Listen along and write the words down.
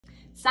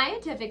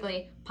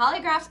Scientifically,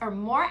 polygraphs are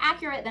more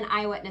accurate than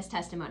eyewitness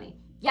testimony,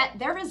 yet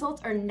their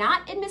results are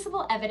not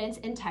admissible evidence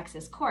in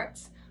Texas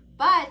courts.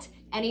 But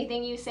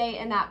anything you say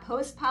in that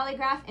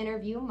post-polygraph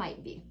interview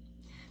might be.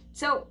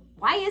 So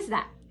why is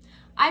that?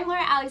 I'm lawyer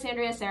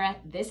Alexandria Serra,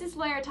 this is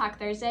Lawyer Talk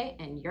Thursday,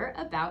 and you're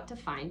about to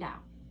find out.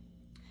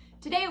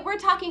 Today we're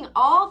talking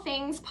all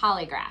things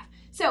polygraph.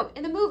 So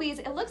in the movies,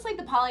 it looks like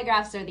the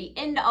polygraphs are the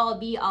end-all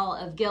be-all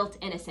of guilt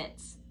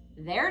innocence.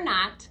 They're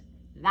not.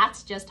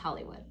 That's just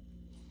Hollywood.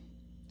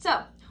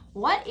 So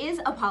what is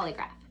a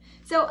polygraph?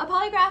 So a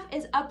polygraph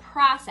is a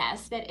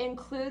process that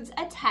includes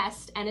a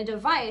test and a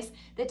device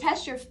that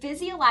tests your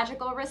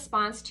physiological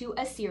response to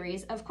a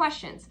series of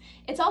questions.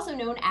 It's also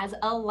known as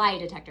a lie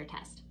detector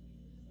test.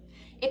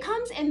 It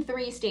comes in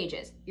 3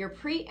 stages: your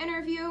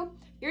pre-interview,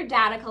 your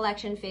data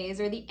collection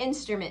phase or the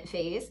instrument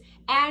phase,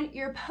 and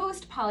your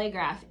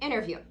post-polygraph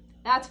interview.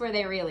 That's where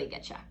they really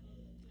get you.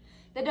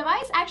 The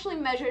device actually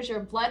measures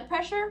your blood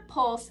pressure,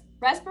 pulse,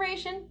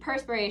 respiration,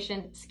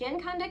 perspiration, skin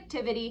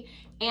conductivity,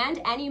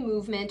 and any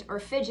movement or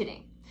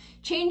fidgeting.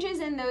 Changes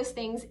in those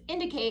things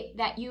indicate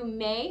that you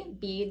may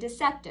be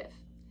deceptive.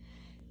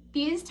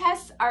 These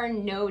tests are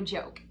no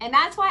joke, and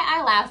that's why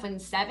I laugh when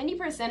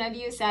 70% of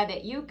you said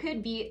that you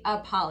could beat a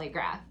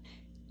polygraph.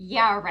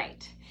 Yeah,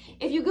 right.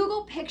 If you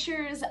Google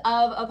pictures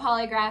of a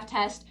polygraph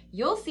test,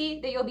 you'll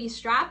see that you'll be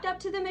strapped up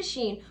to the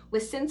machine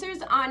with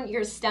sensors on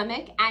your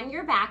stomach and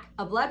your back,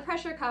 a blood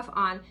pressure cuff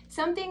on,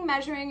 something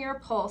measuring your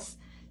pulse,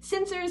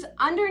 sensors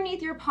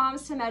underneath your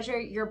palms to measure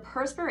your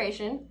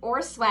perspiration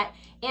or sweat,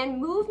 and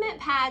movement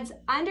pads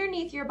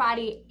underneath your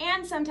body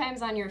and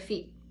sometimes on your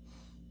feet.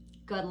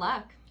 Good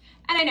luck.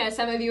 And I know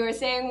some of you are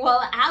saying,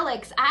 well,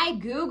 Alex, I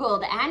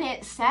Googled and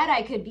it said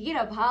I could beat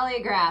a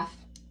polygraph.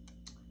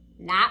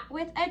 Not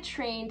with a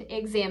trained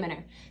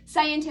examiner.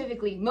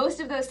 Scientifically,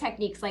 most of those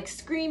techniques like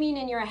screaming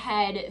in your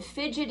head,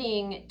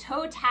 fidgeting,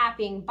 toe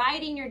tapping,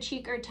 biting your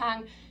cheek or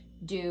tongue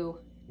do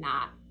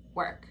not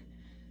work.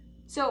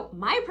 So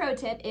my pro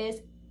tip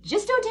is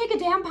just don't take a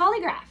damn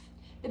polygraph.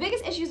 The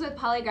biggest issues with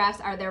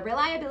polygraphs are their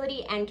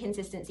reliability and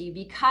consistency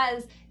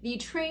because the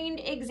trained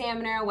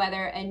examiner,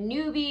 whether a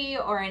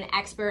newbie or an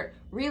expert,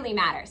 really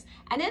matters.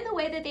 And then the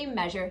way that they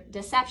measure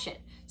deception.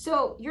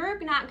 So you're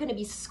not going to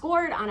be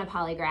scored on a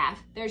polygraph.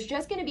 There's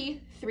just going to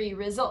be 3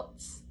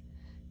 results.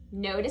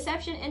 No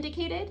deception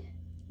indicated,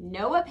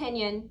 no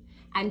opinion,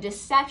 and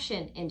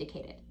deception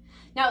indicated.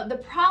 Now, the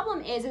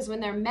problem is when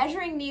they're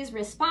measuring these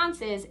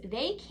responses,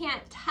 they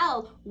can't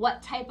tell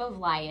what type of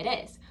lie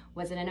it is.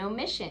 Was it an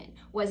omission?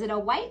 Was it a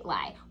white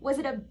lie? Was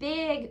it a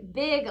big,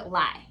 big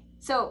lie?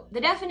 So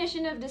the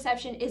definition of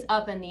deception is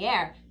up in the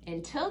air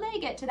until they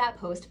get to that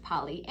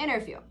post-poly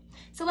interview.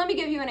 So let me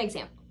give you an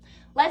example.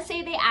 Let's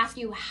say they ask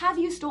you, have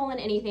you stolen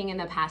anything in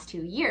the past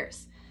 2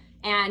 years?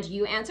 And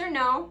you answer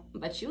no,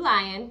 but you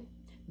lying.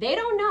 They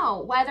don't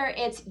know whether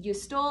it's you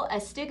stole a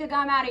stick of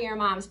gum out of your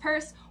mom's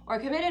purse or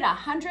committed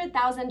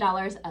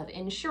 $100,000 of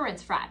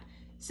insurance fraud.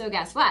 So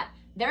guess what?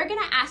 They're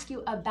gonna ask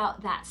you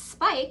about that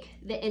spike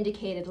that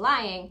indicated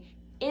lying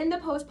in the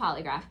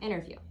post-polygraph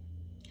interview.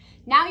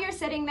 Now you're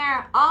sitting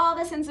there, all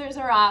the sensors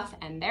are off,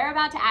 and they're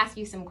about to ask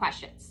you some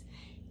questions.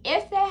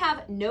 If they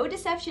have no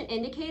deception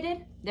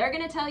indicated, they're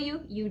gonna tell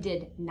you you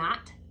did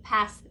not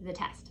pass the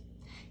test.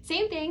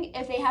 Same thing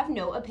if they have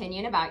no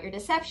opinion about your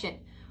deception.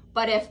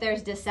 But if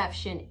there's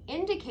deception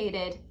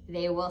indicated,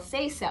 they will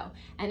say so.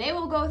 And they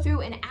will go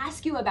through and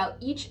ask you about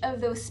each of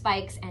those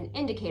spikes and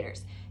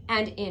indicators.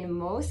 And in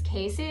most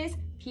cases,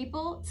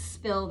 people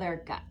spill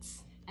their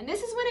guts. And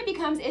this is when it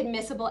becomes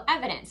admissible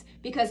evidence,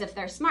 because if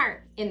they're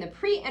smart, in the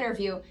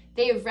pre-interview,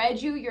 they've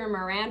read you your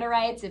Miranda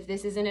rights if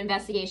this is an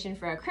investigation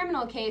for a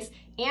criminal case,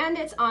 and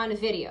it's on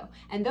video.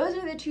 And those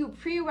are the 2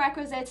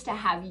 prerequisites to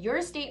have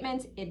your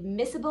statements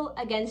admissible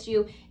against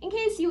you in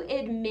case you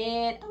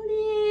admit a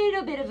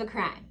little bit of a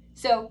crime.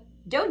 So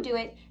don't do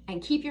it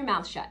and keep your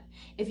mouth shut.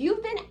 If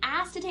you've been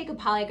asked to take a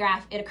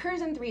polygraph, it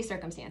occurs in 3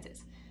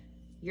 circumstances.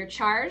 You're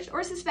charged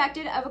or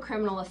suspected of a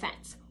criminal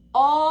offense.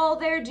 All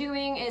they're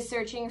doing is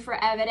searching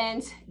for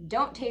evidence.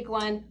 Don't take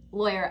one,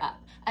 lawyer up.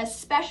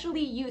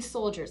 Especially you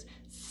soldiers,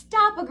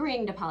 stop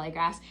agreeing to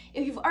polygraphs.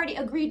 If you've already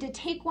agreed to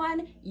take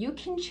one, you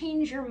can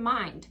change your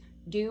mind.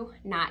 Do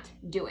not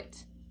do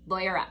it.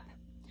 Lawyer up.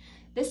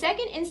 The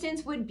second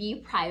instance would be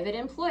private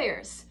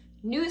employers.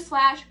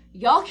 Newsflash,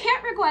 y'all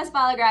can't request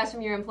polygraphs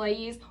from your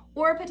employees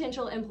or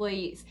potential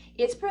employees.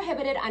 It's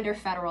prohibited under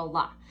federal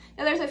law.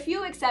 Now there's a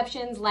few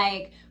exceptions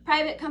like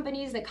private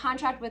companies that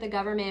contract with the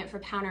government for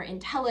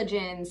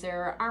counterintelligence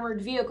or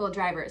armored vehicle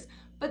drivers,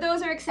 but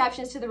those are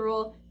exceptions to the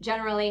rule,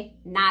 generally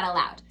not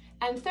allowed.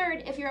 And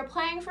third, if you're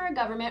applying for a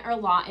government or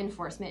law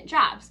enforcement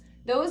jobs,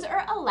 those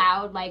are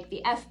allowed like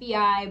the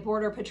FBI,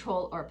 Border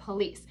Patrol, or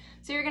police.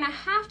 So you're gonna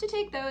have to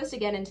take those to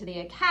get into the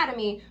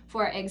academy,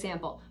 for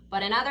example.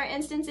 But in other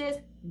instances,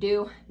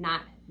 do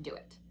not do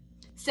it.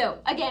 So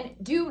again,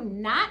 do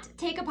not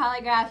take a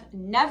polygraph,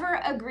 never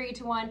agree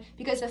to one,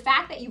 because the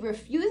fact that you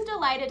refused a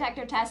lie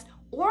detector test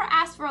or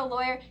ask for a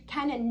lawyer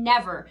can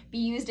never be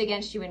used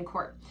against you in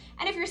court.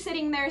 And if you're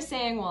sitting there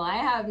saying, well, I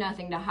have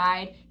nothing to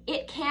hide,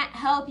 it can't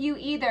help you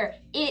either.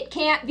 It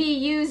can't be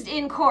used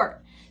in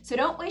court. So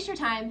don't waste your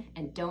time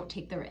and don't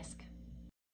take the risk.